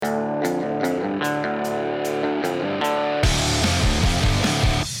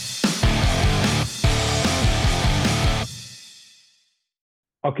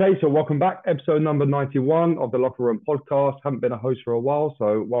Okay, so welcome back. Episode number 91 of the Locker Room podcast. Haven't been a host for a while,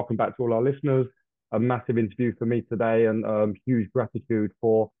 so welcome back to all our listeners. A massive interview for me today, and huge gratitude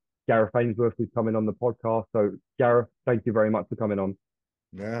for Gareth Ainsworth who's coming on the podcast. So, Gareth, thank you very much for coming on.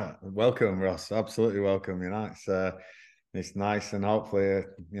 Yeah, welcome, Ross. Absolutely welcome. It's nice, and hopefully,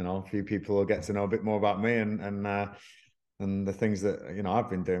 a few people will get to know a bit more about me and the things that I've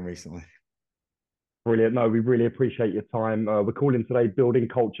been doing recently. Brilliant. No, we really appreciate your time. We're calling today building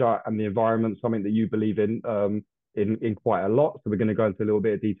culture and the environment, something that you believe in quite a lot. So we're going to go into a little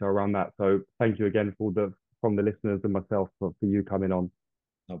bit of detail around that. So thank you again from the listeners and myself for you coming on.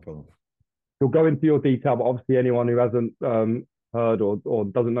 No problem. We'll go into your detail, but obviously anyone who hasn't heard or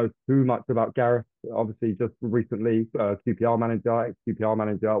doesn't know too much about Gareth, obviously just recently QPR manager, ex-QPR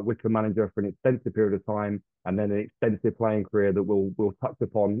manager, Wycombe manager for an extensive period of time, and then an extensive playing career that we'll touch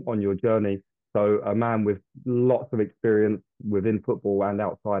upon on your journey. So a man with lots of experience within football and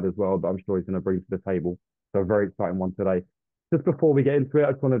outside as well, that I'm sure he's going to bring to the table. So a very exciting one today. Just before we get into it,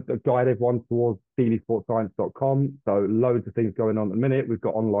 I just want to guide everyone towards dailysportscience.com. So loads of things going on at the minute. We've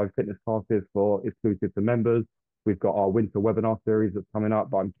got online fitness classes for exclusive to members. We've got our winter webinar series that's coming up,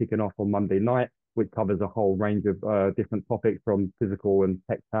 but I'm kicking off on Monday night, which covers a whole range of different topics from physical and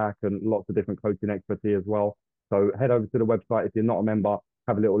tech tack and lots of different coaching expertise as well. So head over to the website if you're not a member.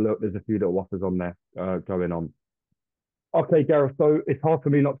 Have a little look. There's a few little offers on there going on. Okay, Gareth. So it's hard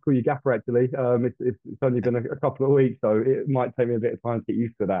for me not to call you Gaffer. Actually, it's only been a couple of weeks, so it might take me a bit of time to get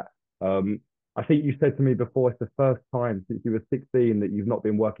used to that. I think you said to me before it's the first time since you were 16 that you've not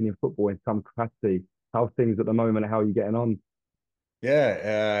been working in football in some capacity. How's things at the moment? How are you getting on?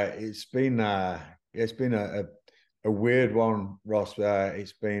 Yeah, it's been a weird one, Ross.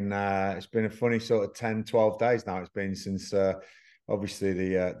 It's been a funny sort of 10, 12 days now. It's been since obviously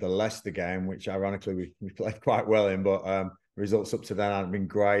the Leicester game, which ironically we played quite well in, but results up to then haven't been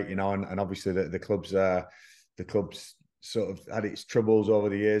great, and obviously the club's sort of had its troubles over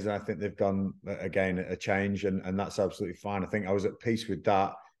the years, and I think they've gone again a change, and that's absolutely fine. I think I was at peace with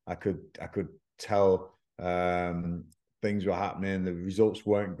that. I could tell things were happening, the results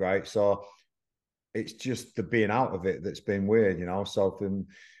weren't great, so it's just the being out of it that's been weird, So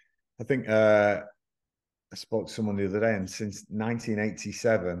I think I spoke to someone the other day, and since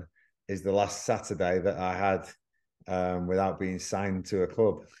 1987 is the last Saturday that I had without being signed to a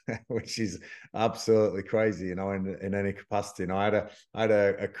club, which is absolutely crazy, in any capacity. I had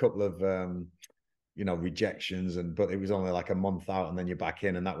a couple of rejections, but it was only like a month out, and then you're back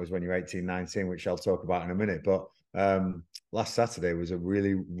in, and that was when you're 18, 19, which I'll talk about in a minute. But last Saturday was a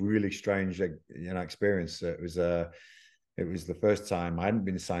really, really strange, experience. It was the first time I hadn't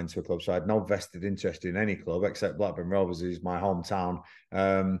been signed to a club, so I had no vested interest in any club except Blackburn Rovers, who's my hometown.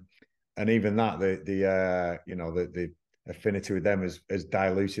 And even that, the affinity with them has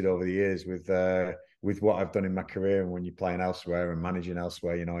diluted over the years with what I've done in my career. And when you're playing elsewhere and managing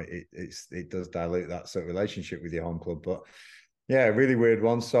elsewhere, it does dilute that sort of relationship with your home club. But yeah, really weird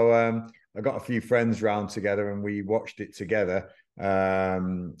one. So I got a few friends round together and we watched it together.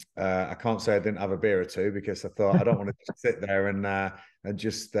 I can't say I didn't have a beer or two because I thought I don't want to just sit there and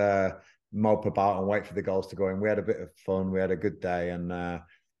just mope about and wait for the goals to go in. We had a bit of fun. We had a good day, and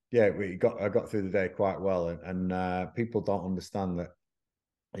yeah, I got through the day quite well. And people don't understand that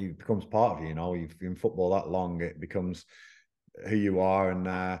it becomes part of you. You've been in football that long, it becomes who you are.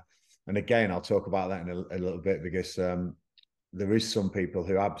 And again, I'll talk about that in a little bit because there is some people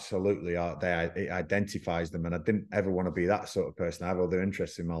who absolutely are there. It identifies them, and I didn't ever want to be that sort of person. I have other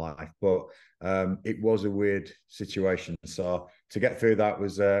interests in my life, but it was a weird situation. So to get through that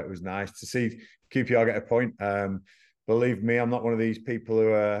was nice. To see QPR get a point. Believe me, I'm not one of these people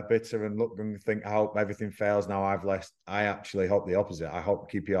who are bitter and look and think, I hope everything fails now I've left. I actually hope the opposite. I hope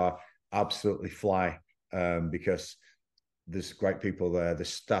QPR absolutely fly because there's great people there. The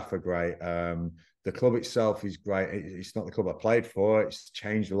staff are great. The club itself is great. It's not the club I played for. It's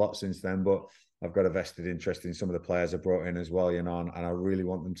changed a lot since then, but I've got a vested interest in some of the players I brought in as well, and I really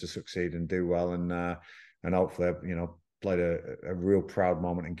want them to succeed and do well. And hopefully, played a real proud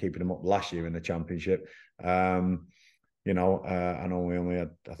moment in keeping them up last year in the Championship. I know we only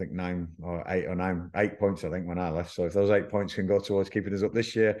had, I think, 8 points, I think, when I left. So if those 8 points can go towards keeping us up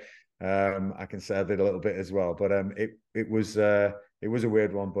this year, I can say I did a little bit as well. But it was a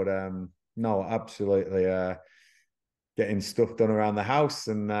weird one, but no, absolutely getting stuff done around the house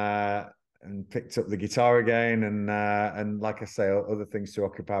and picked up the guitar again and like I say, other things to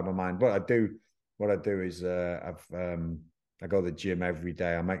occupy my mind. What I do is I go to the gym every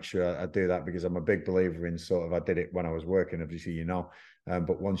day. I make sure I do that because I'm a big believer in sort of, I did it when I was working, obviously,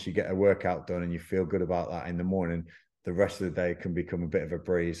 but once you get a workout done and you feel good about that in the morning, the rest of the day can become a bit of a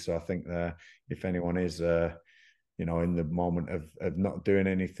breeze. So I think that if anyone is in the moment of not doing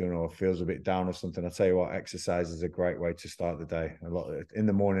anything or feels a bit down or something, I tell you what, exercise is a great way to start the day. In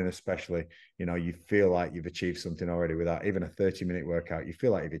the morning, especially, you feel like you've achieved something already with that. Even a 30-minute workout, you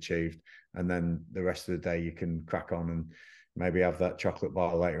feel like you've achieved, and then the rest of the day you can crack on and maybe have that chocolate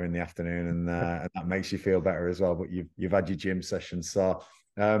bar later in the afternoon, and that makes you feel better as well. But you've had your gym session, so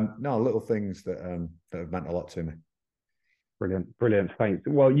no, little things that have meant a lot to me. Brilliant, brilliant. Thanks.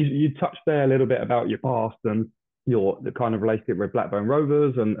 Well, you touched there a little bit about your past and the kind of relationship with Blackburn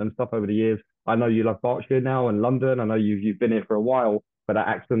Rovers and stuff over the years. I know you love Berkshire now and London. I know you've been here for a while, but that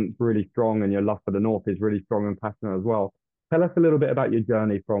accent's really strong and your love for the North is really strong and passionate as well. Tell us a little bit about your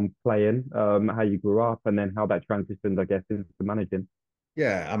journey from playing, how you grew up, and then how that transitioned, I guess, into managing.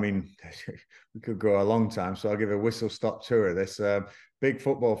 Yeah, I mean, we could go a long time, so I'll give a whistle-stop tour of this. Big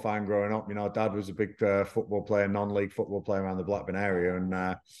football fan growing up. Dad was a big football player, non-league football player around the Blackburn area, and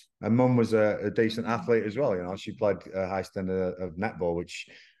mum was a decent athlete as well. She played a high standard of netball, which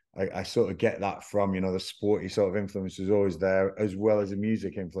I sort of get that from. The sporty sort of influence was always there, as well as a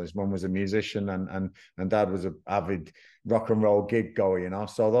music influence. Mum was a musician, and Dad was an avid rock and roll gig goer.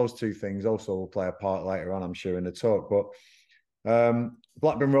 So those two things also will play a part later on, I'm sure, in the talk, but.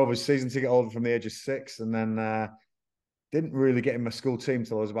 Blackburn Rovers season ticket holder from the age of 6, and then didn't really get in my school team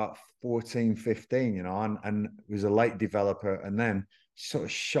till I was about 14, 15, and was a late developer, and then sort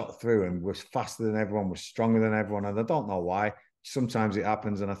of shot through and was faster than everyone, was stronger than everyone, and I don't know why. Sometimes it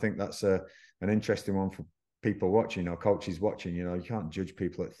happens, and I think that's an interesting one for people watching, coaches watching. You can't judge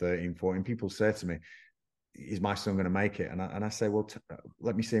people at 13, 14. People say to me, is my son going to make it? And I say, well,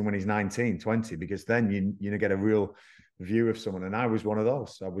 let me see him when he's 19, 20, because then you get a real view of someone. And I was one of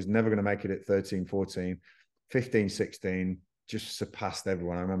those. I was never going to make it at 13, 14, 15, 16, just surpassed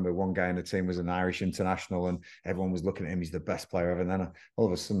everyone. I remember one guy in the team was an Irish international and everyone was looking at him. He's the best player ever. And then all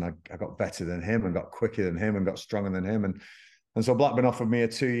of a sudden I got better than him and got quicker than him and got stronger than him. And so Blackburn offered me a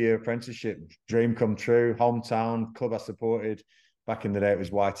 2-year apprenticeship, dream come true, hometown, club I supported. Back in the day, it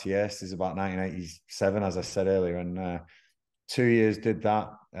was YTS. This is about 1987, as I said earlier. And 2 years did that.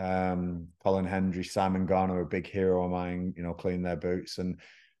 Colin Hendry, Simon Garner, a big hero of mine, cleaned their boots. And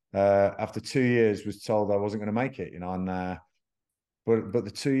after 2 years, was told I wasn't going to make it, And but the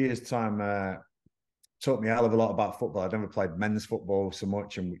 2 years time taught me a hell of a lot about football. I'd never played men's football so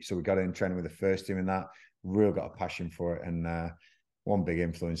much, and so we got in training with the first team, and that really got a passion for it. And one big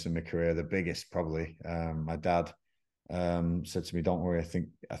influence in my career, the biggest probably, my dad. Said to me, "Don't worry,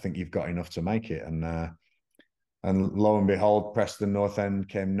 I think you've got enough to make it." And lo and behold, Preston North End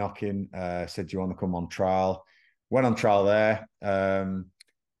came knocking. Said, "Do you want to come on trial?" Went on trial there.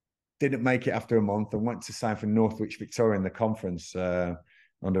 Didn't make it after a month, and went to sign for Northwich Victoria in the conference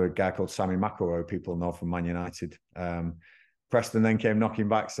under a guy called Sammy McElroy, who people know from Man United. Preston then came knocking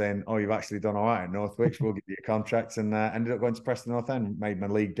back, saying, "Oh, you've actually done all right at Northwich. We'll give you a contract." And ended up going to Preston North End. Made my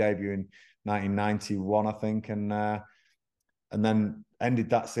league debut in 1991, I think, and then ended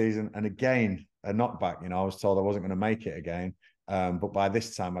that season. And again, a knockback. I was told I wasn't going to make it again. But by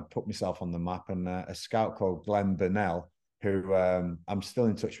this time, I'd put myself on the map. And a scout called Glenn Burnell, who I'm still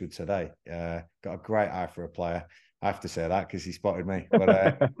in touch with today, got a great eye for a player. I have to say that because he spotted me.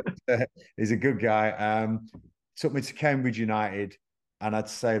 But he's a good guy. Took me to Cambridge United. And I'd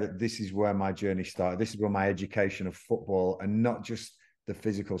say that this is where my journey started. This is where my education of football, and not just the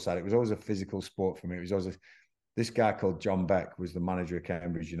physical side. It was always a physical sport for me. It was always this guy called John Beck was the manager of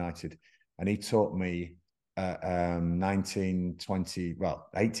Cambridge United, and he taught me at 19, 20, well,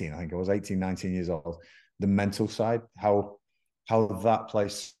 18, I think I was 18, 19 years old, the mental side, how that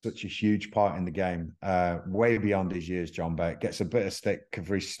plays such a huge part in the game, way beyond his years. John Beck gets a bit of stick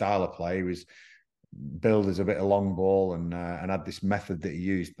for his style of play. He was billed as a bit of long ball and had this method that he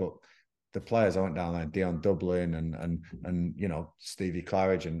used, but the players I went down there, Dion Dublin and Stevie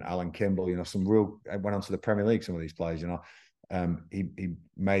Claridge and Alan Kimball, some real went on to the Premier League, some of these players, he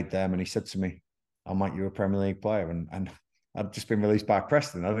made them, and he said to me, "I'll make you a Premier League player." And I'd just been released by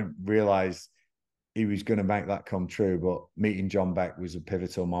Preston. I didn't realise he was going to make that come true, but meeting John Beck was a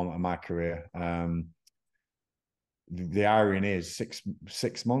pivotal moment of my career. The irony is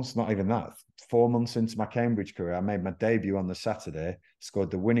 6 months, not even that, 4 months into my Cambridge career, I made my debut on the Saturday,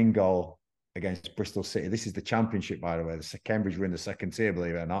 scored the winning goal against Bristol City. This is the Championship, by the way. The Cambridge were in the second tier,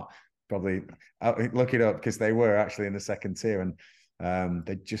 believe it or not. Probably look it up, because they were actually in the second tier, and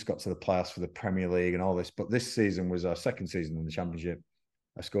they just got to the playoffs for the Premier League and all this. But this season was our second season in the Championship.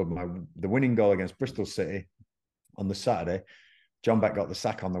 I scored the winning goal against Bristol City on the Saturday. John Beck got the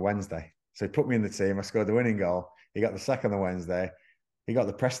sack on the Wednesday. So he put me in the team. I scored the winning goal. He got the sack on the Wednesday. He got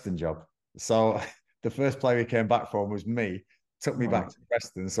the Preston job. So the first player he came back from was me. Took me back to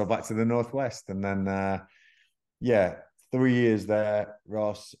Preston, so back to the Northwest, and then yeah, 3 years there.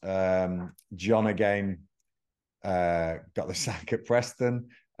 Ross, John again got the sack at Preston.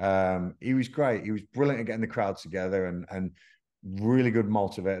 He was great. He was brilliant at getting the crowd together and really good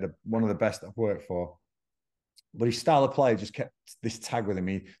motivator. One of the best I've worked for. But his style of play just kept this tag with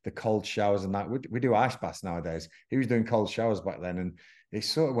him. The cold showers and that. We do ice baths nowadays. He was doing cold showers back then, and it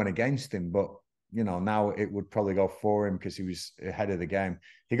sort of went against him. But you know, now it would probably go for him because he was ahead of the game.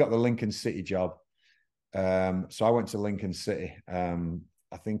 He got the Lincoln City job. So I went to Lincoln City.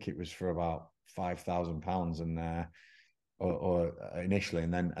 I think it was for about £5,000 and or initially,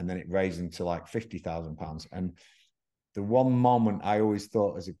 and then it raised into like £50,000. And the one moment I always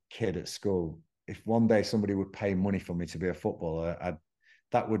thought as a kid at school, if one day somebody would pay money for me to be a footballer,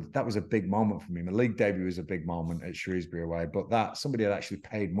 that was a big moment for me. My league debut was a big moment at Shrewsbury away, but that somebody had actually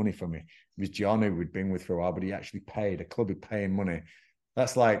paid money for me. It was John who we'd been with for a while, but he actually paid, a club had paying money.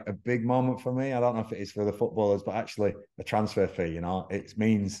 That's like a big moment for me. I don't know if it is for the footballers, but actually a transfer fee, you know, it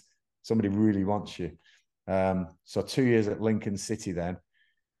means somebody really wants you. So 2 years at Lincoln City then.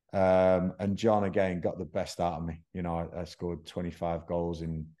 And John again got the best out of me. You know, I scored 25 goals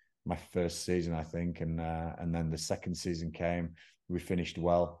in my first season, I think, and then the second season came. We finished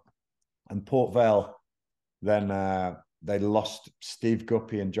well, and Port Vale then they lost Steve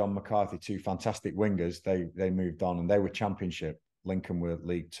Guppy and John McCarthy, two fantastic wingers. They moved on, and they were Championship. Lincoln were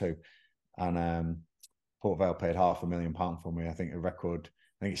League Two, and Port Vale paid £500,000 for me. I think a record.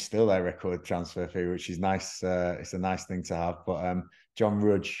 I think it's still their record transfer fee, which is nice. It's a nice thing to have. But John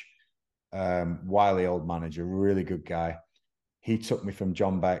Rudge, wily old manager, really good guy. He took me from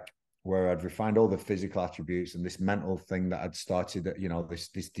John Beck, where I'd refined all the physical attributes and this mental thing that I'd started, you know,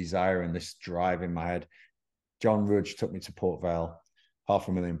 this desire and this drive in my head. John Rudge took me to Port Vale,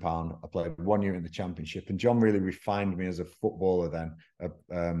 £500,000. I played 1 year in the Championship, and John really refined me as a footballer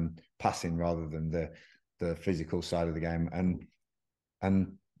then, passing rather than the physical side of the game.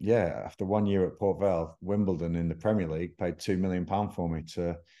 And yeah, after 1 year at Port Vale, Wimbledon in the Premier League paid £2 million for me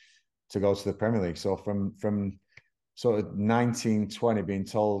to go to the Premier League. So from sort of 19, 20 being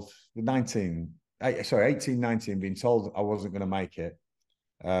told, 18, 19 being told I wasn't going to make it.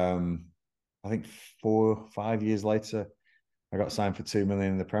 I think 4 or 5 years later, I got signed for £2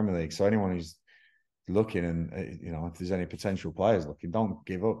 million in the Premier League. So anyone who's looking, and you know, if there's any potential players looking, don't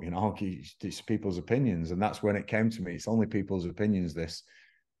give up. You know, it's people's opinions, and that's when it came to me. It's only people's opinions. This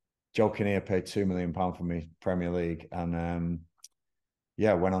Joe Kinnear paid £2 million for me, Premier League, and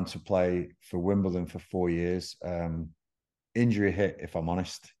yeah, went on to play for Wimbledon for 4 years. Injury hit, if I'm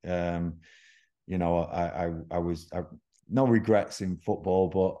honest. You know, I was no regrets in football,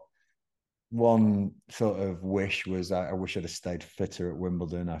 but one sort of wish was I wish I'd have stayed fitter at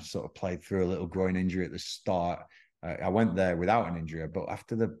Wimbledon. I sort of played through a little groin injury at the start. I went there without an injury, but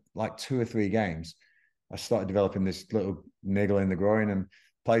after the 2 or 3 games, I started developing this little niggle in the groin and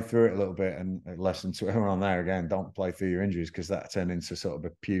played through it a little bit. And a lesson to everyone on there again: don't play through your injuries, because that turned into sort of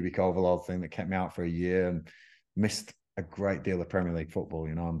a pubic overload thing that kept me out for a year and missed a great deal of Premier League football.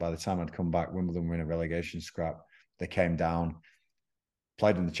 You know, and by the time I'd come back, Wimbledon were in a relegation scrap. They came down.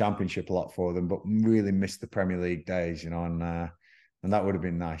 Played in the Championship a lot for them, but really missed the Premier League days, you know, and that would have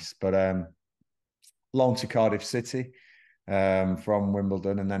been nice. But loan to Cardiff City from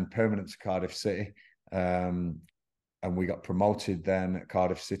Wimbledon, and then permanent to Cardiff City. And we got promoted then at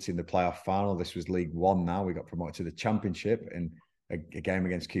Cardiff City in the playoff final. This was League One now. We got promoted to the Championship in a game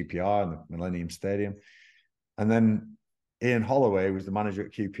against QPR in the Millennium Stadium. And then Ian Holloway was the manager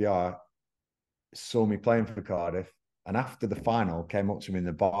at QPR, saw me playing for Cardiff, and after the final came up to me in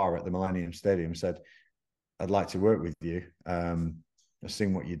the bar at the Millennium Stadium, said, "I'd like to work with you. I've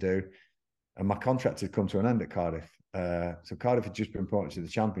seen what you do." And my contract had come to an end at Cardiff. So Cardiff had just been promoted to the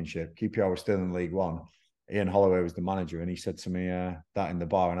Championship. QPR was still in League One. Ian Holloway was the manager, and he said to me that in the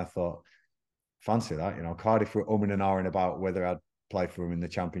bar, and I thought, fancy that. You know, Cardiff were umming and ahhing about whether I'd play for them in the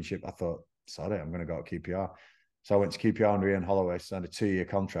Championship. I thought, sorry, I'm going to go to QPR. So I went to QPR under Ian Holloway, signed a 2-year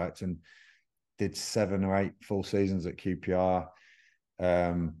contract, and did 7 or 8 full seasons at QPR.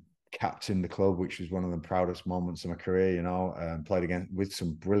 Captained the club, which was one of the proudest moments of my career. You know, played with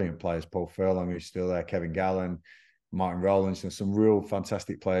some brilliant players. Paul Furlong, who's still there, Kevin Gallen, Martin Rowlands, and some real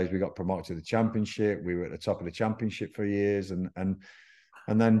fantastic players. We got promoted to the Championship. We were at the top of the Championship for years, and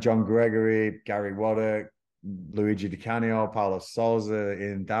then John Gregory, Gary Waddock, Luigi Di Canio, Paulo Sousa,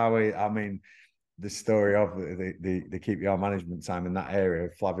 Ian Dowie. I mean, the story of the QPR management time in that area.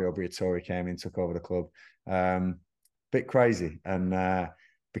 Flavio Briatore came in, took over the club. Bit crazy. And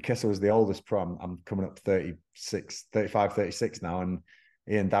because I was the oldest pro, I'm coming up 35, 36 now. And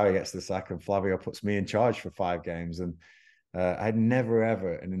Ian Dowie gets the sack and Flavio puts me in charge for 5 games. And I had never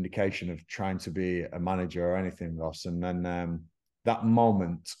ever an indication of trying to be a manager or anything, Ross. And then that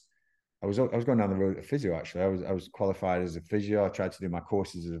moment, I was going down the road of physio. Actually, I was qualified as a physio. I tried to do my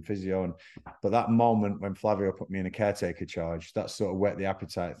courses as a physio, but that moment when Flavio put me in a caretaker charge, that sort of whet the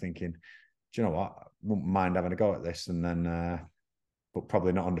appetite. Thinking, do you know what? I wouldn't mind having a go at this, and then, but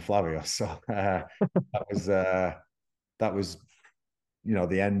probably not under Flavio. So that was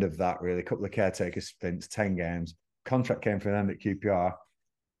the end of that. Really, a couple of caretaker stints, 10 games. Contract came to an end at QPR.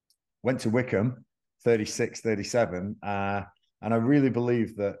 Went to Wickham, 36, 37. And I really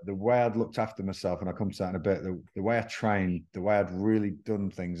believe that the way I'd looked after myself, and I'll come to that in a bit, the way I trained, the way I'd really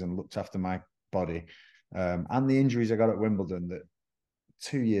done things and looked after my body, and the injuries I got at Wimbledon, that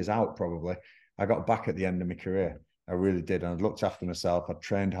 2 years out probably, I got back at the end of my career. I really did. And I'd looked after myself. I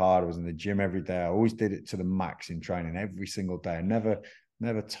trained hard. I was in the gym every day. I always did it to the max in training every single day. I never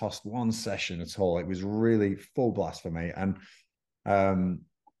tossed one session at all. It was really full blast for me. And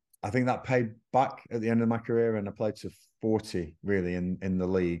I think that paid back at the end of my career, and I played to 40 really in the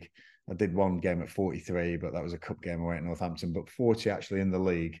league. I did one game at 43, but that was a cup game away at Northampton, but 40 actually in the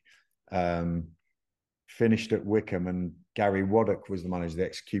league. Finished at Wickham, and Gary Waddock was the manager, the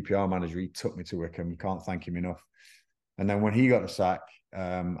ex-QPR manager. He took me to Wickham. Can't thank him enough. And then when he got the sack,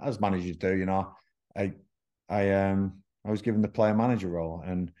 as managers do, I was given the player manager role,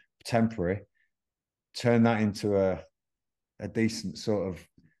 and temporary, turned that into a decent sort of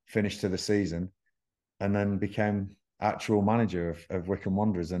finish to the season, and then became actual manager of Wickham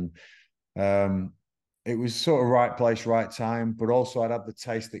Wanderers. And it was sort of right place, right time, but also I'd had the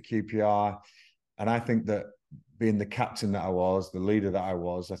taste at QPR. And I think that being the captain that I was, the leader that I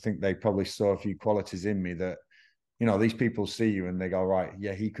was, I think they probably saw a few qualities in me that, these people see you and they go, right,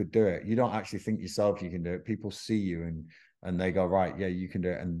 yeah, he could do it. You don't actually think yourself you can do it. People see you and they go, right, yeah, you can do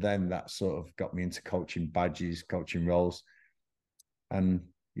it. And then that sort of got me into coaching badges, coaching roles. And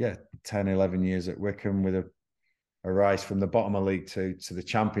yeah, 10, 11 years at Wickham with a rise from the bottom of League Two to the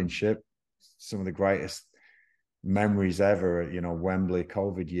Championship. Some of the greatest memories ever at, Wembley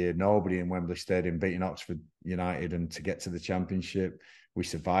COVID year. Nobody in Wembley Stadium beating Oxford United, and to get to the Championship. We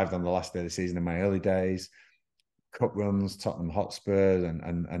survived on the last day of the season in my early days. Cup runs, Tottenham Hotspur,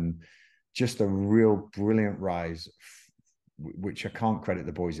 and just a real brilliant rise, which I can't credit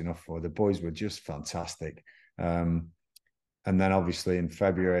the boys enough for. The boys were just fantastic. And then obviously in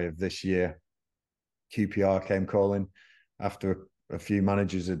February of this year, QPR came calling after a few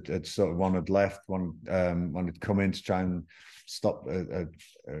managers had sort of, one had left, one had come in to try and stop a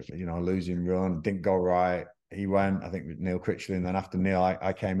losing run. Didn't go right. He went, I think, with Neil Critchley, and then after Neil,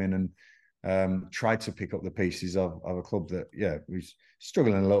 I came in and tried to pick up the pieces of a club that, yeah, was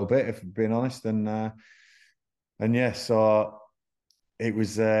struggling a little bit, if I'm being honest. And yeah, so it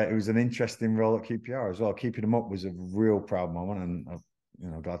was an interesting role at QPR as well. Keeping them up was a real proud moment, and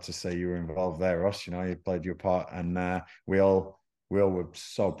I'm glad to say you were involved there, Ross. You played your part, and we all were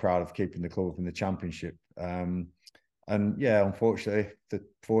so proud of keeping the club up in the Championship. And yeah, unfortunately, the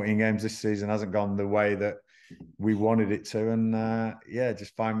 14 games this season hasn't gone the way that we wanted it to, and yeah,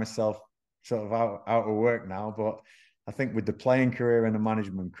 just find myself sort of out of work now. But I think with the playing career and the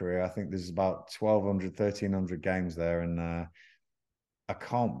management career, I think there's about 1,200, 1,300 games there, and I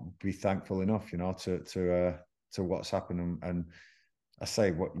can't be thankful enough, to what's happened. And I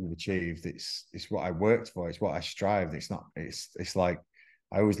say what you've achieved. It's what I worked for. It's what I strived. It's not. It's like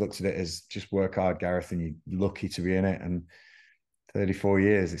I always looked at it as just work hard, Gareth, and you're lucky to be in it. And 34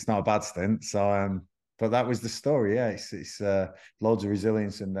 years, it's not a bad stint. So, but that was the story. Yeah, it's loads of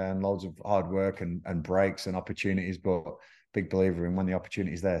resilience in there, and loads of hard work and breaks and opportunities. But big believer in when the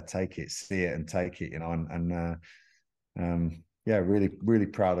opportunity's there, take it, see it, and take it. Yeah, really, really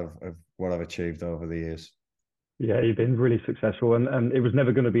proud of what I've achieved over the years. Yeah, you've been really successful, and it was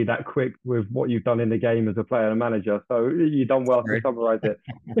never going to be that quick with what you've done in the game as a player and manager. So you've done well to summarise it.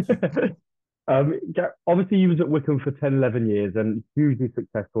 Obviously, you was at Wickham for 10, 11 years and hugely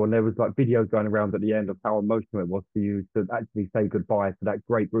successful. And there was like videos going around at the end of how emotional it was for you to actually say goodbye to that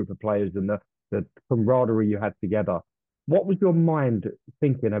great group of players and the camaraderie you had together. What was your mind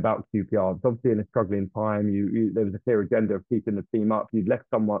thinking about QPR? It's obviously in a struggling time. There was a clear agenda of keeping the team up. You'd left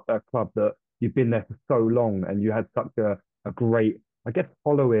a club that you've been there for so long, and you had such a great, I guess,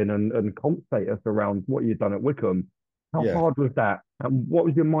 following and comp status around what you'd done at Wickham. How hard was that? And what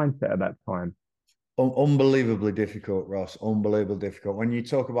was your mindset at that time? Unbelievably difficult, Ross. Unbelievably difficult. When you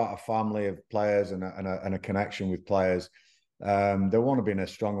talk about a family of players and a connection with players, there wouldn't have been a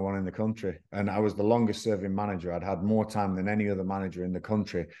stronger one in the country. And I was the longest serving manager. I'd had more time than any other manager in the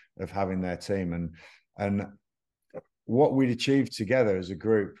country of having their team. And what we'd achieved together as a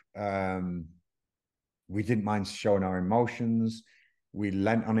group, we didn't mind showing our emotions. We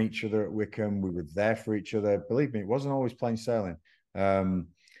lent on each other at Wycombe. We were there for each other. Believe me, it wasn't always plain sailing.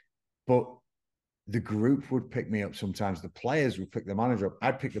 But the group would pick me up sometimes. The players would pick the manager up.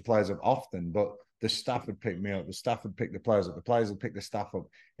 I'd pick the players up often, but the staff would pick me up. The staff would pick the players up. The players would pick the staff up.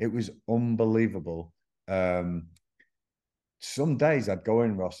 It was unbelievable. Some days I'd go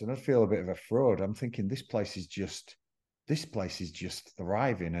in, Ross, and I'd feel a bit of a fraud. I'm thinking this place is just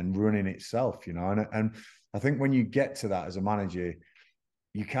thriving and running itself, you know. And I think when you get to that as a manager,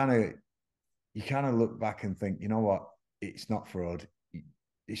 you kind of look back and think, you know what, it's not fraud.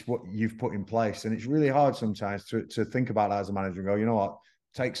 It's what you've put in place. And it's really hard sometimes to think about that as a manager and go, you know what,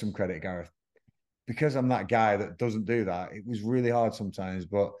 take some credit, Gareth. Because I'm that guy that doesn't do that, it was really hard sometimes.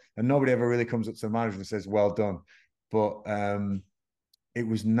 And nobody ever really comes up to the manager and says, well done. But it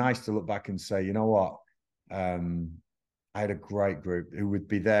was nice to look back and say, you know what, I had a great group who would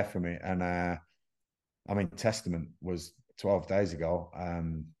be there for me. And I mean, Testament was 12 days ago.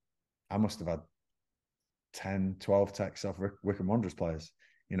 I must have had 10, 12 texts off Wycombe Wanderers players,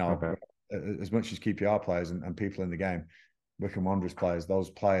 you know, okay, as much as QPR players and people in the game, Wycombe Wanderers players, those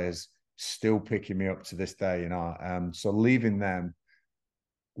players still picking me up to this day, you know. So leaving them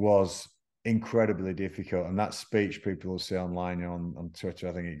was incredibly difficult. And that speech people will see online, you know, on Twitter,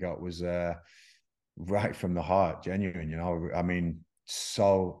 I think it got, was right from the heart, genuine, you know. I mean,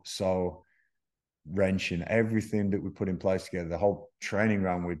 so wrenching. Everything that we put in place together, the whole training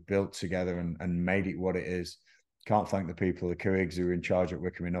ground we built together and made it what it is. Can't thank the people, the Couigs who were in charge at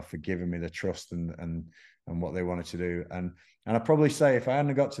Wycombe enough for giving me the trust and what they wanted to do. And I'd probably say if I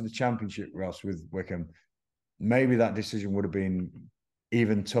hadn't got to the Championship, Ross, with Wycombe, maybe that decision would have been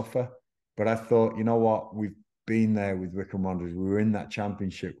even tougher. But I thought, you know what, we've been there with Wycombe Wanderers. We were in that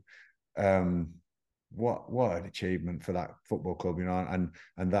Championship. What an achievement for that football club, you know,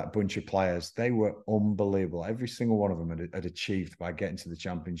 and that bunch of players. They were unbelievable. Every single one of them had achieved by getting to the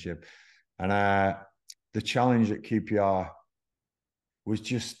Championship. And the challenge at QPR was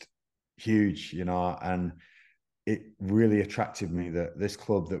just huge, you know, and it really attracted me that this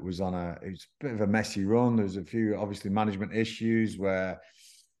club that was on it was a bit of a messy run. There was a few, obviously, management issues where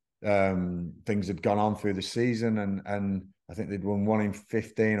things had gone on through the season, and I think they'd won 1 in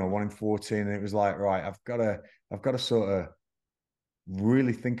 15 or 1 in 14, and it was like, right, I've got to sort of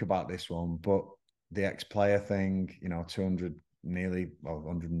really think about this one. But the ex-player thing, you know,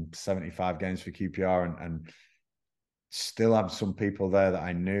 175 games for QPR, and still have some people there that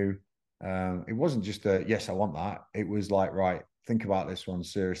I knew. It wasn't just a yes, I want that. It was like, right, think about this one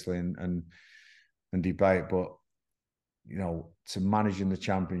seriously and debate. But you know, to managing the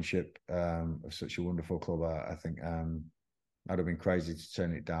Championship of such a wonderful club, I think I'd have been crazy to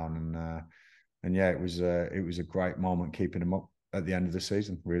turn it down. And yeah, it was a great moment keeping him up at the end of the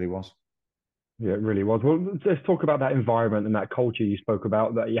season. Really was. Yeah, it really was. Well, let's talk about that environment and that culture you spoke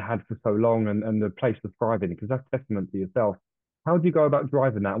about that you had for so long, and the place to thrive in, because that's testament to yourself. How do you go about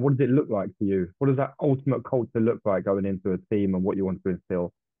driving that? What does it look like for you? What does that ultimate culture look like going into a team and what you want to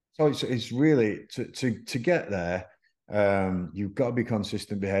instill? So it's really to get there. You've got to be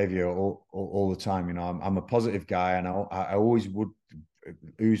consistent behavior all the time. You know, I'm a positive guy, and I always would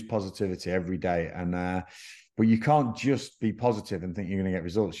ooze positivity every day. And but you can't just be positive and think you're going to get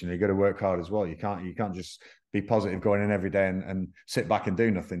results. You know, you got to work hard as well. You can't just be positive going in every day and sit back and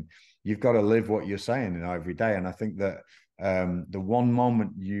do nothing. You've got to live what you're saying, you know, every day. And I think that the one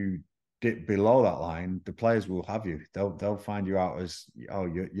moment you dip below that line, the players will have you. They'll find you out as, oh,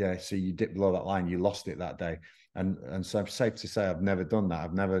 see, you dipped below that line, you lost it that day. And so I'm safe to say I've never done that.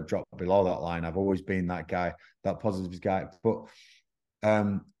 I've never dropped below that line. I've always been that guy, that positive guy. But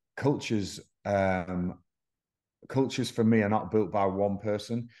cultures for me are not built by one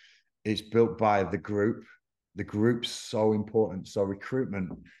person. It's built by the group. The group's so important. So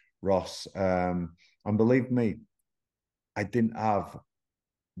recruitment, Ross, and believe me, I didn't have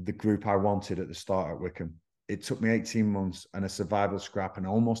the group I wanted at the start at Wycombe. It took me 18 months and a survival scrap and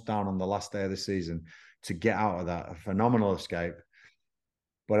almost down on the last day of the season to get out of that. A phenomenal escape.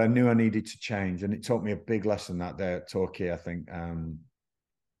 But I knew I needed to change. And it taught me a big lesson that day at Torquay, I think. I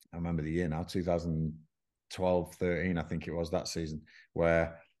remember the year now, 2012, 13, I think it was that season,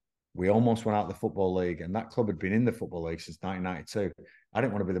 where we almost went out of the Football League. And that club had been in the Football League since 1992. I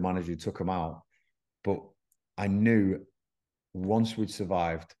didn't want to be the manager who took them out. But I knew once we'd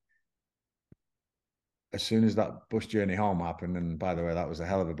survived, as soon as that bus journey home happened, and by the way, that was a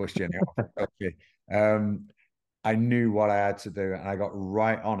hell of a bus journey home, I knew what I had to do, and I got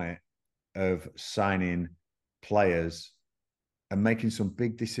right on it of signing players and making some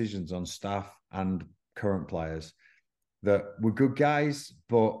big decisions on staff and current players that were good guys,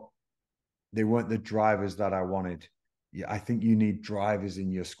 but they weren't the drivers that I wanted. Yeah, I think you need drivers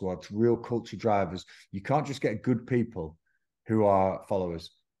in your squad, real culture drivers. You can't just get good people who are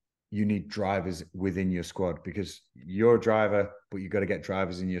followers. You need drivers within your squad because you're a driver, but you've got to get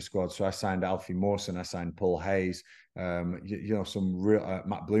drivers in your squad. So I signed Alfie Mawson, I signed Paul Hayes, some real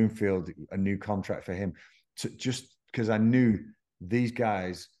Matt Bloomfield, a new contract for him, just because I knew these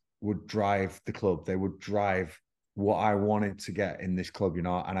guys would drive the club. They would drive what I wanted to get in this club, and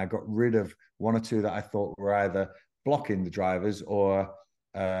I got rid of one or two that I thought were either blocking the drivers or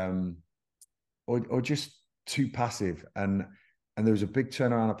just too passive. And there was a big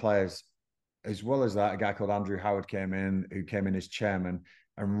turnaround of players. As well as that, a guy called Andrew Howard who came in as chairman,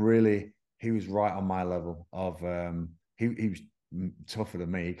 and really he was right on my level of he was tougher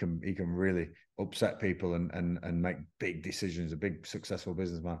than me. He can really upset people and make big decisions, a big successful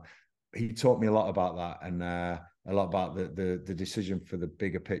businessman. He taught me a lot about that, and a lot about the decision for the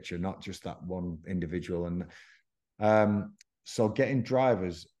bigger picture, not just that one individual. And so getting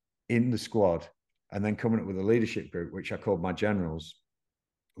drivers in the squad and then coming up with a leadership group, which I called my generals,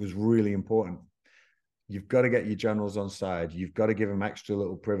 was really important. You've got to get your generals on side. You've got to give them extra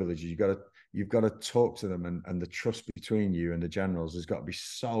little privileges. You've got to talk to them, and the trust between you and the generals has got to be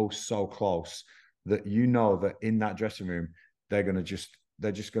so close that that in that dressing room they're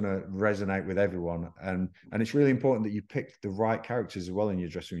just going to resonate with everyone. And it's really important that you pick the right characters as well in your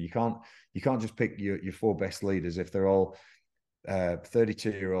dressing room. You can't just pick your four best leaders if they're all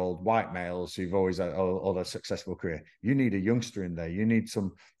 32-year-old white males who've always had all a successful career. You need a youngster in there. You need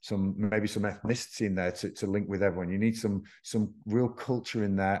maybe some ethnicity in there to link with everyone. You need some real culture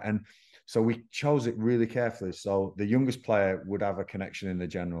in there. And so we chose it really carefully. So the youngest player would have a connection in the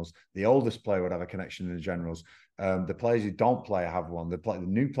generals. The oldest player would have a connection in the generals. The players who don't play have one. The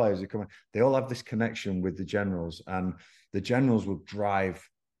new players who come in, they all have this connection with the generals, and the generals will drive.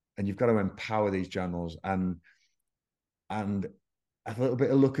 And you've got to empower these generals and a little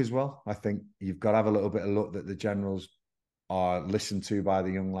bit of luck as well. I think you've got to have a little bit of luck that the generals are listened to by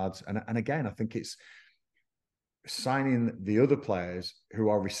the young lads. And again, I think it's signing the other players who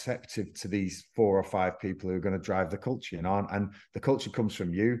are receptive to these 4 or 5 people who are going to drive the culture, and the culture comes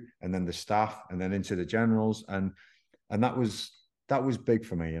from you and then the staff and then into the generals. And that was big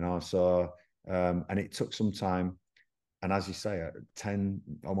for me, So, and it took some time. And as you say, at 10,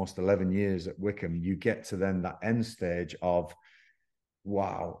 almost 11 years at Wycombe, you get to then that end stage of,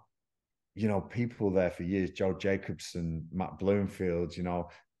 wow, people there for years, Joe Jacobson, Matt Bloomfield,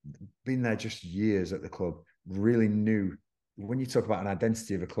 been there just years at the club, really knew. When you talk about an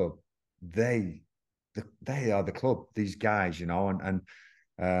identity of a club, they are the club, these guys, and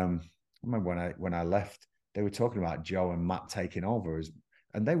I remember when I left, they were talking about Joe and Matt taking over,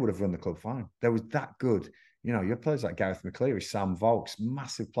 and they would have run the club fine. They was that good. Your players like Gareth McCleary, Sam Vokes,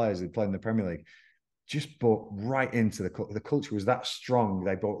 massive players who played in the Premier League, just bought right into the culture was that strong.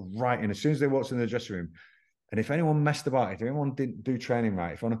 They bought right in as soon as they walked in the dressing room. And if anyone messed about, if anyone didn't do training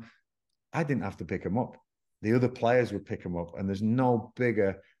right, I didn't have to pick them up. The other players would pick them up, and there's no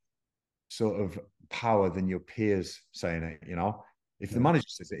bigger sort of power than your peers saying it. If the manager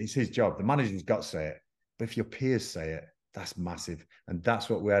says it, it's his job. The manager's got to say it. But if your peers say it, that's massive. And that's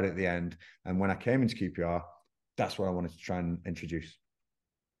what we had at the end. And when I came into QPR, that's what I wanted to try and introduce.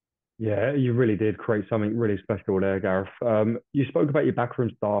 Yeah, you really did create something really special there, Gareth. You spoke about your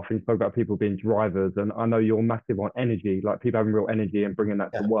backroom staff and you spoke about people being drivers, and I know you're massive on energy, like people having real energy and bringing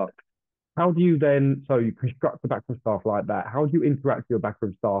that to work. How do you then, so you construct the backroom staff like that, how do you interact with your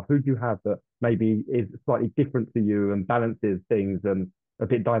backroom staff? Who do you have that maybe is slightly different to you and balances things and a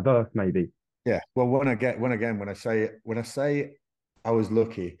bit diverse maybe? Yeah, well, when I say I was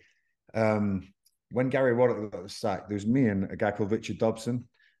lucky, when Gary Waddock was sacked, there was me and a guy called Richard Dobson.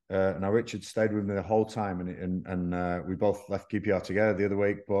 Now Richard stayed with me the whole time, and we both left QPR together the other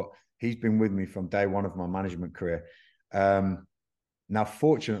week. But he's been with me from day one of my management career. Now,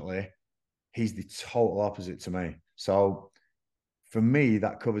 fortunately, he's the total opposite to me. So for me,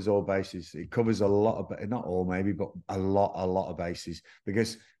 that covers all bases. It covers a lot of, not all maybe, but a lot of bases.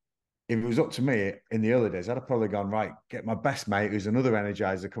 Because if it was up to me in the early days, I'd have probably gone, right, get my best mate, who's another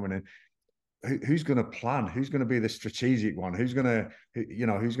energizer coming in. Who's going to plan? Who's going to be the strategic one? Who's going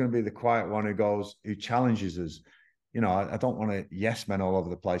to be the quiet one who challenges us? I don't want to yes men all over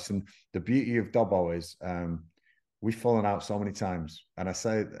the place. And the beauty of Dobbo is we've fallen out so many times. And I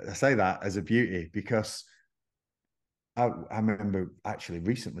say that as a beauty because I remember actually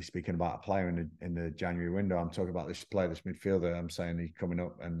recently speaking about a player in the January window. I'm talking about this player, this midfielder. I'm saying he's coming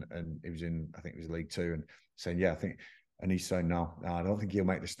up and he was in, I think it was League Two, and saying, yeah, I think And he's saying, no, I don't think he'll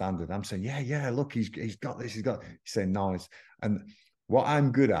make the standard. I'm saying, yeah, look, he's got this, he's saying, no. And what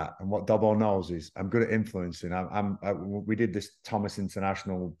I'm good at and what Dobbo knows is I'm good at influencing. We did this Thomas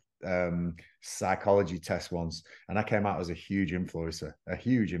International psychology test once, and I came out as a huge influencer.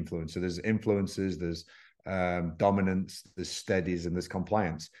 There's influencers, there's dominance, there's steadies, and there's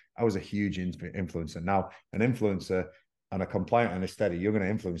compliance. I was a huge influencer. Now, an influencer and a compliant and a steady, you're going to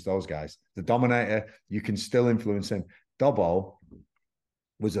influence those guys. The dominator, you can still influence him. Dobbo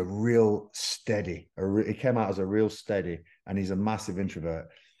was a real steady. He came out as a real steady, and he's a massive introvert.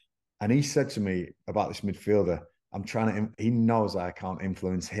 And he said to me about this midfielder, he knows I can't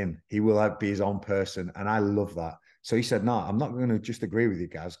influence him. He will be his own person. And I love that. So he said, no, I'm not going to just agree with you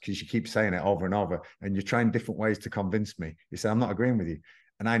guys because you keep saying it over and over and you're trying different ways to convince me. He said, I'm not agreeing with you.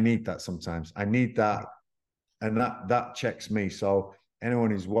 And I need that sometimes. I need that. And that checks me. So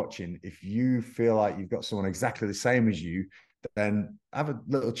anyone who's watching, if you feel like you've got someone exactly the same as you, then have a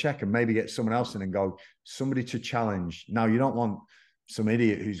little check and maybe get someone else in and go, somebody to challenge. Now, you don't want some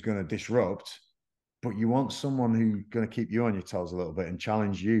idiot who's going to disrupt, but you want someone who's going to keep you on your toes a little bit and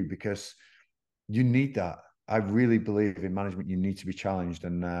challenge you, because you need that. I really believe in management, you need to be challenged.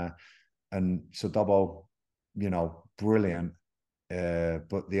 And so Dobbo, brilliant.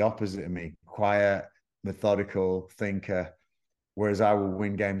 But the opposite of me, quiet, methodical thinker, whereas I will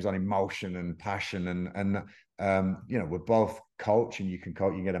win games on emotion and passion. And we're both coach, and you can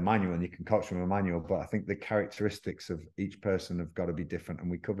get a manual and you can coach from a manual. But I think the characteristics of each person have got to be different. And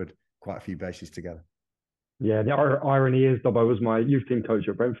we covered quite a few bases together. Yeah, the irony is Dobbo was my youth team coach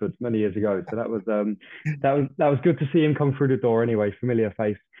at Brentford many years ago. So that was good to see him come through the door anyway, familiar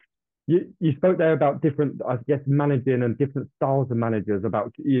face. You spoke there about different, I guess, managing and different styles of managers,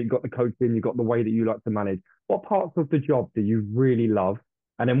 about you got the coaching, you got the way that you like to manage. What parts of the job do you really love?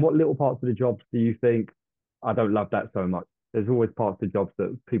 And then what little parts of the jobs do you think, I don't love that so much? There's always parts of the jobs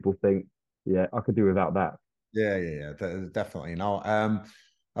that people think, yeah, I could do without that. Yeah, definitely.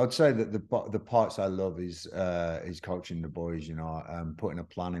 I would say that the parts I love is coaching the boys, putting a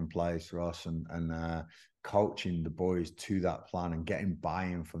plan in place for us and coaching the boys to that plan and getting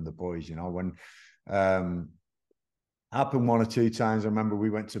buy-in from the boys. When happened one or two times, I remember we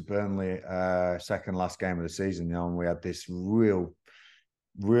went to Burnley, second last game of the season, and we had this real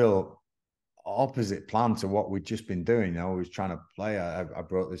opposite plan to what we'd just been doing. We was trying to play. I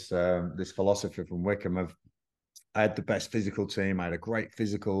brought this philosophy from Wickham of, I had the best physical team. I had a great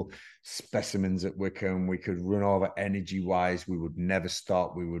physical specimens at Wickham. We could run over energy-wise. We would never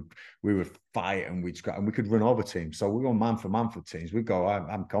stop. We would fight and we could run over teams. So we go man for teams. We go,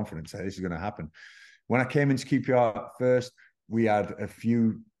 I'm confident that this is going to happen. When I came into QPR first, we had a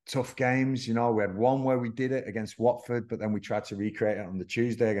few tough games. We had one where we did it against Watford, but then we tried to recreate it on the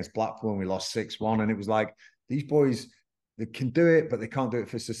Tuesday against Blackpool and we lost 6-1. And it was like, these boys, they can do it, but they can't do it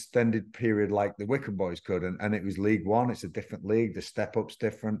for a suspended period like the Wickham boys could. And it was League One. It's a different league. The step-up's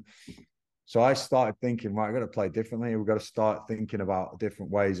different. So I started thinking, right, I've got to play differently. We've got to start thinking about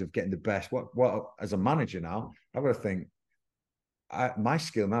different ways of getting the best. What as a manager now, I've got to think, my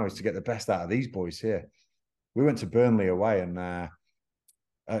skill now is to get the best out of these boys here. We went to Burnley away, and I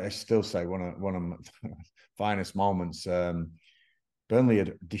still say one of my finest moments. Burnley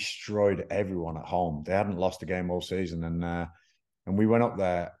had destroyed everyone at home. They hadn't lost a game all season, and we went up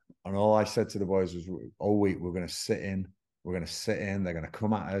there, and all I said to the boys was, all week we're going to sit in. We're going to sit in. They're going to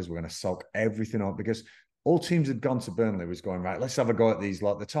come at us. We're going to soak everything up, because all teams had gone to Burnley was going, right, let's have a go at these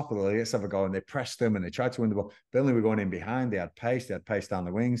lot, the top of the league, let's have a go. And they pressed them and they tried to win the ball. Burnley were going in behind. They had pace down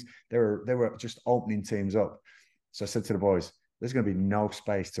the wings. They were just opening teams up. So I said to the boys, there's going to be no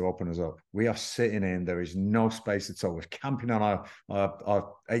space to open us up. We are sitting in. There is no space at all. We're camping on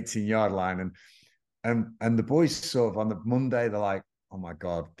our 18-yard line. And the boys sort of on the Monday, they're like, oh my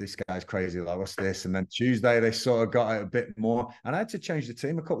God, this guy's crazy. Like, what's this? And then Tuesday, they sort of got it a bit more. And I had to change the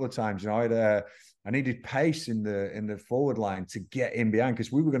team a couple of times. I needed pace in the forward line to get in behind,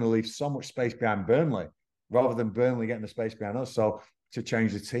 because we were going to leave so much space behind Burnley rather than Burnley getting the space behind us. So to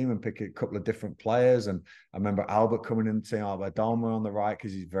change the team and pick a couple of different players. And I remember Albert coming in the team, Albert Dolmer on the right,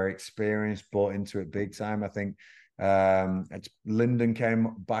 because he's very experienced, bought into it big time. I think Linden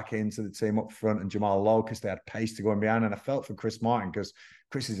came back into the team up front, and Jamal Lowe, because they had pace to go in behind. And I felt for Chris Martin, because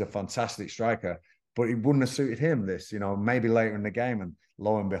Chris is a fantastic striker, but it wouldn't have suited him maybe later in the game. And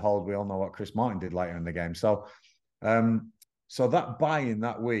lo and behold, we all know what Chris Martin did later in the game. So that buy-in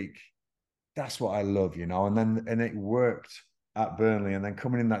that week, that's what I love, and it worked at Burnley, and then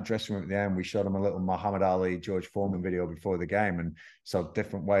coming in that dressing room at the end, we showed them a little Muhammad Ali, George Foreman video before the game, and so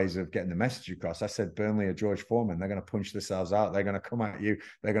different ways of getting the message across. I said, Burnley are George Foreman. They're going to punch themselves out. They're going to come at you.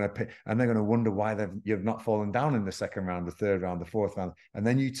 They're going to and they're going to wonder why you've not fallen down in the second round, the third round, the fourth round, and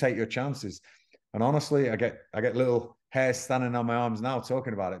then you take your chances. And honestly, I get little hairs standing on my arms now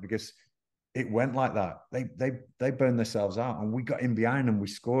talking about it, because it went like that. They burned themselves out, and we got in behind and we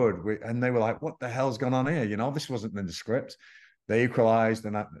scored. And they were like, "What the hell's going on here?" You know, this wasn't in the script. They equalised,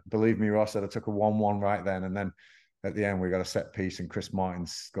 and believe me, Ross said I took a 1-1 right then, and then at the end we got a set piece, and Chris Martin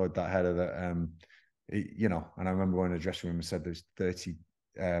scored that header that, you know. And I remember going to the dressing room and said, "There's 30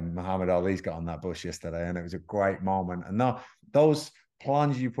 Muhammad Ali's got on that bus yesterday," and it was a great moment. And those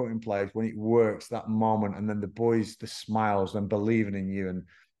plans you put in place when it works, that moment, and then the boys, the smiles, and believing in you, and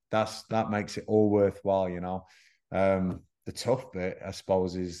that makes it all worthwhile, you know. The tough bit, I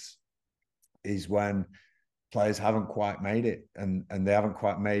suppose, is when players haven't quite made it, and they haven't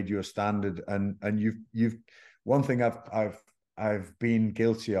quite made your standard, and you've one thing I've been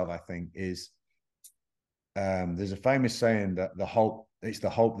guilty of, I think, is there's a famous saying that it's the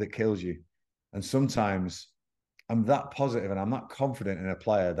hope that kills you. And sometimes I'm that positive and I'm that confident in a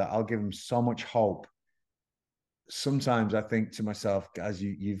player that I'll give him so much hope. Sometimes I think to myself, guys,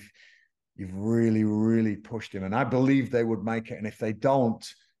 you've really, really pushed him, and I believe they would make it. And if they don't,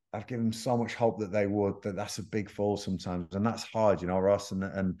 I've given them so much hope that they would. That's a big fall sometimes, and that's hard, you know, Ross. And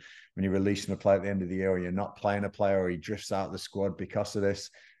when you're releasing a player at the end of the year, or you're not playing a player, or he drifts out of the squad because of this,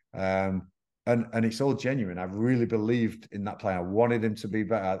 and it's all genuine. I really believed in that player. I wanted him to be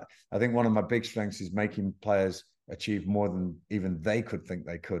better. I think one of my big strengths is making players achieve more than even they could think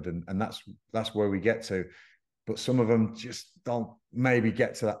they could, and that's where we get to. But some of them just don't maybe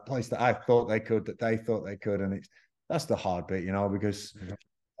get to that place that I thought they could, that they thought they could, and that's the hard bit, you know, because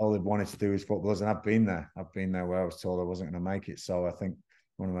all they wanted to do is footballers, and I've been there. I've been there where I was told I wasn't going to make it. So I think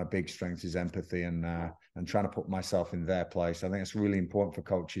one of my big strengths is empathy and trying to put myself in their place. I think it's really important for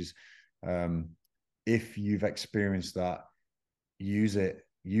coaches. If you've experienced that, use it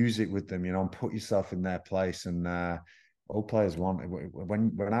with them, you know, and put yourself in their place. And all players want it.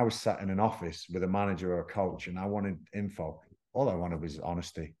 When I was sat in an office with a manager or a coach and I wanted info, all I wanted was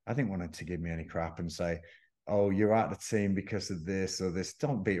honesty. I didn't want him to give me any crap and say, "Oh, you're out of the team because of this or this."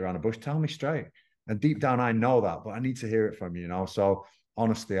 Don't beat around the bush. Tell me straight. And deep down, I know that, but I need to hear it from you, you know. So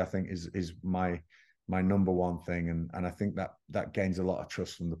honesty, I think, is my number one thing, and I think that gains a lot of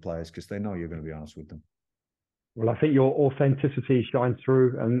trust from the players because they know you're going to be honest with them. Well, I think your authenticity shines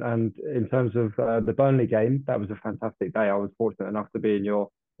through, and in terms of the Burnley game, that was a fantastic day. I was fortunate enough to be in your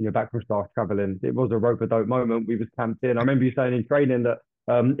backroom staff traveling. It was a rope-a-dope moment. We was camped in. I remember you saying in training that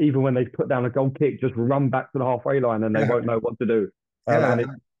even when they put down a goal kick, just run back to the halfway line and they won't know what to do. Yeah,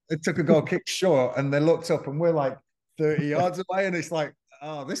 it took a goal kick short, and they looked up, and we're like 30 yards away, and it's like,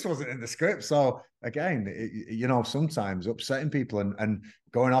 oh, this wasn't in the script. So again, you know, sometimes upsetting people and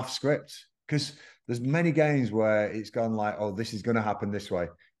going off script, because there's many games where it's gone like, oh, this is going to happen this way.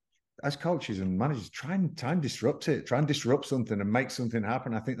 As coaches and managers, try and disrupt it. Try and disrupt something and make something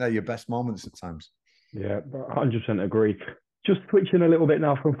happen. I think they're your best moments at times. Yeah, 100% agree. Just switching a little bit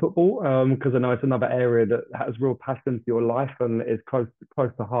now from football, because I know it's another area that has real passion to your life and is close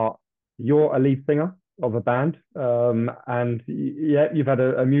to heart. You're a lead singer of a band, and yeah, you've had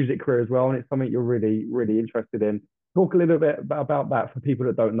a music career as well, and it's something you're really, really interested in. Talk a little bit about that for people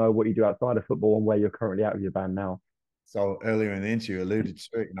that don't know what you do outside of football and where you're currently at with your band now. So earlier in the interview, alluded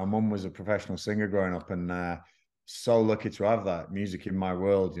to it. You know, mum was a professional singer growing up, and so lucky to have that music in my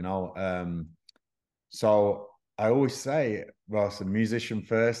world. You know, so I always say, Ross, a musician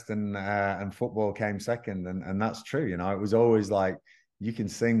first, and football came second, and that's true. You know, it was always like you can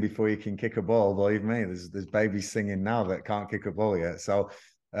sing before you can kick a ball. Believe me, there's babies singing now that can't kick a ball yet. So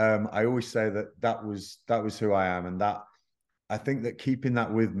I always say that was who I am, and that I think that keeping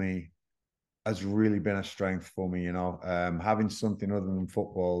that with me has really been a strength for me. You know, having something other than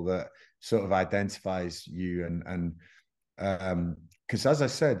football that sort of identifies you, and because as I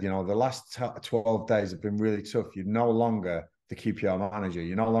said, you know, the last 12 days have been really tough. You're no longer the QPR manager.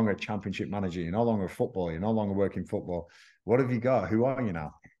 You're no longer a championship manager. You're no longer a footballer. You're no longer working football. What have you got? Who are you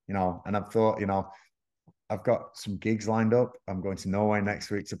now? You know, and I've thought, you know, I've got some gigs lined up. I'm going to Norway next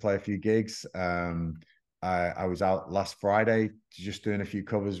week to play a few gigs. I was out last Friday just doing a few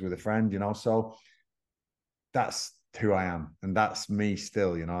covers with a friend, you know, so that's who I am, and that's me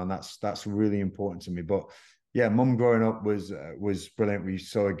still, you know, and that's really important to me. But yeah, mum growing up was brilliant. We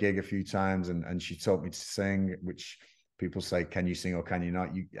saw a gig a few times, and she taught me to sing, which people say, can you sing or can you not?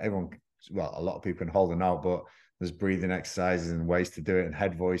 Everyone, well, a lot of people can hold a note, but there's breathing exercises and ways to do it, and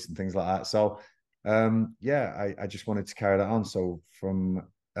head voice and things like that. So yeah, I just wanted to carry that on. So from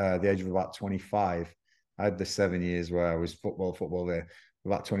the age of about 25, I had the 7 years where I was football there.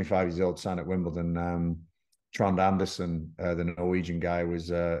 About 25 years old, signed at Wimbledon. Trond Anderson, the Norwegian guy,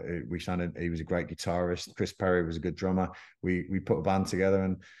 was we signed. He was a great guitarist. Chris Perry was a good drummer. We put a band together,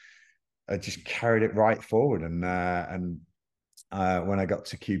 and I just carried it right forward. And when I got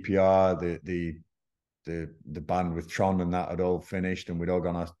to QPR, the band with Tron and that had all finished, and we'd all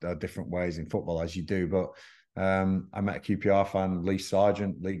gone our different ways in football, as you do. But I met a QPR fan, Lee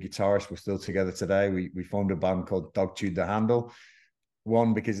Sargent, lead guitarist. We're still together today. We formed a band called Dog Chewed the Handle.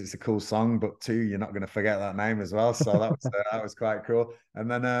 One, because it's a cool song, but two, you're not going to forget that name as well. So that was quite cool. And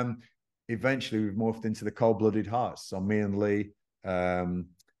then eventually we've morphed into the Cold Blooded Hearts. So me and Lee,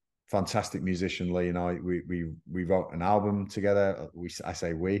 fantastic musician Lee, we wrote an album together. I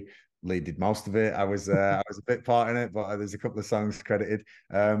say we. Lee did most of it. I was a bit part in it, but there's a couple of songs credited.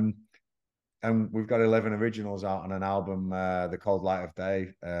 And we've got 11 originals out on an album, The Cold Light of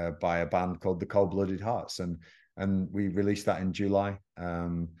Day, by a band called the Cold Blooded Hearts, and we released that in July.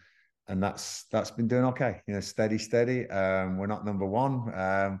 And that's been doing okay, steady. We're not number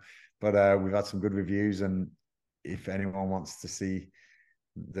one, but we've had some good reviews. And if anyone wants to see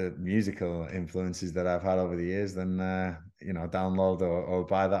the musical influences that I've had over the years, then download or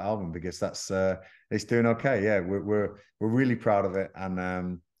buy that album, because that's it's doing okay. Yeah, we're really proud of it.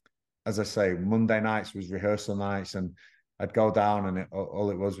 And as I say, Monday nights was rehearsal nights, and I'd go down, and all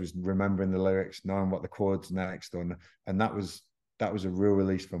it was remembering the lyrics, knowing what the chords next, and that was a real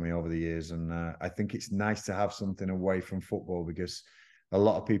release for me over the years. And I think it's nice to have something away from football, because a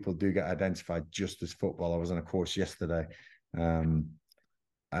lot of people do get identified just as football. I was on a course yesterday, and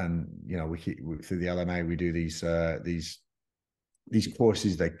we through the LMA we do these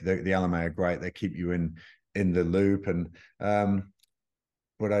courses. The LMA are great. They keep you in the loop, and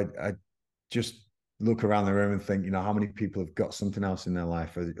but I just look around the room and think, how many people have got something else in their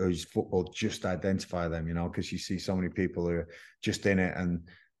life, or is football just identify them? Because you see so many people who are just in it, and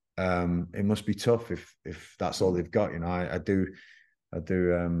it must be tough if that's all they've got. I do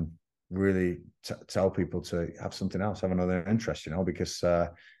really tell people to have something else, have another interest, because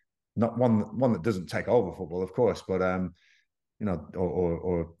not one that doesn't take over football, of course, but or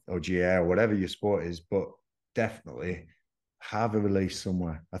GA or whatever your sport is, but definitely have a release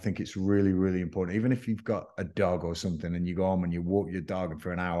somewhere. I think it's really, really important. Even if you've got a dog or something, and you go home and you walk your dog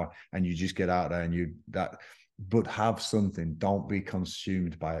for an hour, and you just get out there but have something. Don't be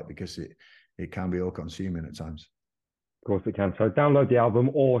consumed by it, because it can be all consuming at times. Of course it can. So download the album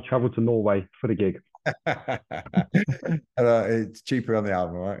or travel to Norway for the gig. It's cheaper on the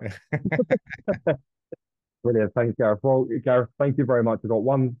album, right? Brilliant. Thanks, Gareth. Well, Gareth, thank you very much. I've got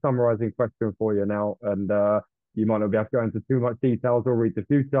one summarizing question for you now, and you might not be able to go into too much details or read the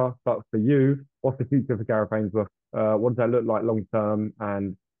future, but for you, what's the future for Gareth Ainsworth? What does that look like long term?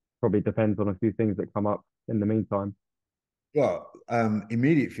 And probably depends on a few things that come up in the meantime. Well,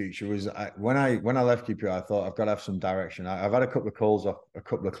 immediate future was when I left QPR, I thought I've got to have some direction. I've had a couple of calls off a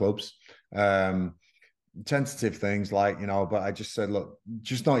couple of clubs, tentative things like, but I just said, look,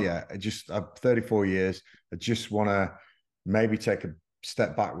 just not yet. I'm 34 years. I just want to maybe take a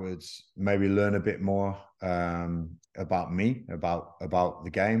step backwards, maybe learn a bit more about me, about the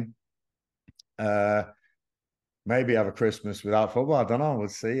game. Maybe have a Christmas without football. I don't know. We'll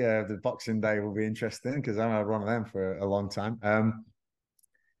see. The Boxing Day will be interesting, because I haven't had one of them for a long time. Do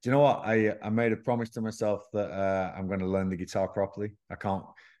you know what? I made a promise to myself that I'm going to learn the guitar properly. I can't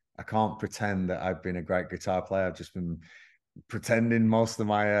pretend that I've been a great guitar player. I've just been pretending most of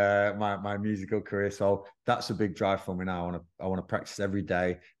my my musical career. So that's a big drive for me now. I want to practice every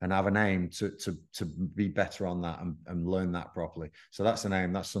day and have an aim to be better on that and learn that properly. So that's an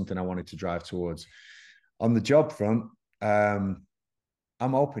aim. That's something I wanted to drive towards. On the job front, I'm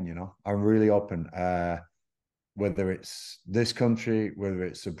open. I'm really open. Whether it's this country, whether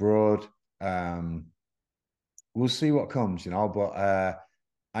it's abroad, we'll see what comes. But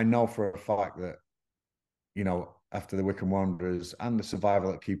I know for a fact that, after the Wycombe Wanderers and the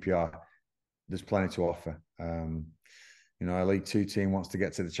survival at QPR, there's plenty to offer. A League Two team wants to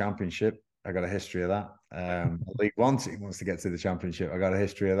get to the Championship. I got a history of that. A League One team wants to get to the Championship. I got a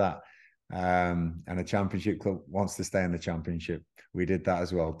history of that. And a Championship club wants to stay in the Championship. We did that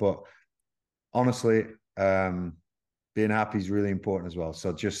as well. But honestly, being happy is really important as well.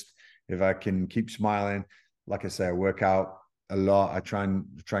 So just if I can keep smiling, like I say, I work out a lot. I try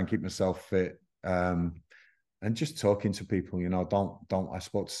and keep myself fit. And just talking to people, I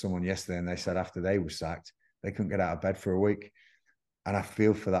spoke to someone yesterday, and they said after they were sacked, they couldn't get out of bed for a week. And I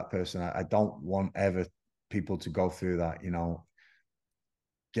feel for that person. I don't want ever people to go through that.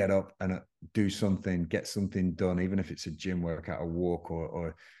 get up and do something, get something done, even if it's a gym workout, a walk,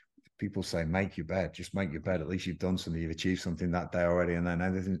 or people say make your bed. Just make your bed. At least you've done something. You've achieved something that day already, and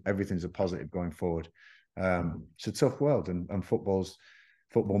then everything's a positive going forward. It's a tough world, and football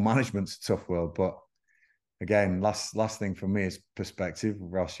management's a tough world. But again, last thing for me is perspective,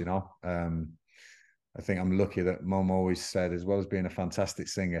 Ross. You know, I think I'm lucky that Mum always said, as well as being a fantastic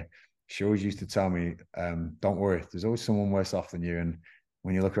singer, she always used to tell me, "Don't worry, there's always someone worse off than you." And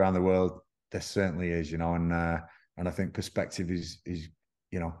when you look around the world, there certainly is, you know. And I think perspective is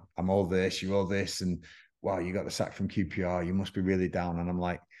you know, I'm all this, you're all this, and wow, you got the sack from QPR, you must be really down. And I'm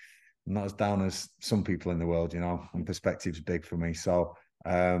like, I'm not as down as some people in the world, you know. And perspective's big for me. So,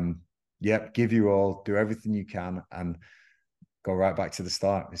 yep, give you all, do everything you can, and go right back to the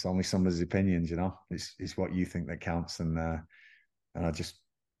start. It's only somebody's opinions, you know. It's what you think that counts, and I just,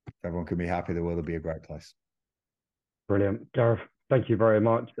 everyone can be happy. The world will be a great place. Brilliant. Gareth, thank you very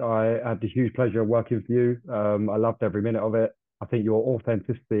much. I had the huge pleasure of working for you. I loved every minute of it. I think your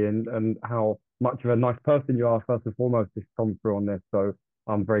authenticity and how much of a nice person you are, first and foremost, just come through on this. So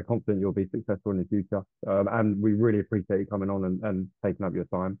I'm very confident you'll be successful in the future. And we really appreciate you coming on and taking up your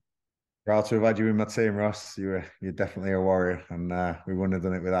time. Proud to have had you in my team, Ross. You're definitely a warrior, and we wouldn't have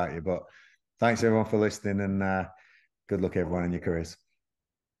done it without you. But thanks everyone for listening, and good luck everyone in your careers.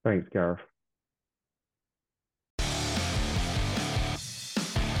 Thanks, Gareth.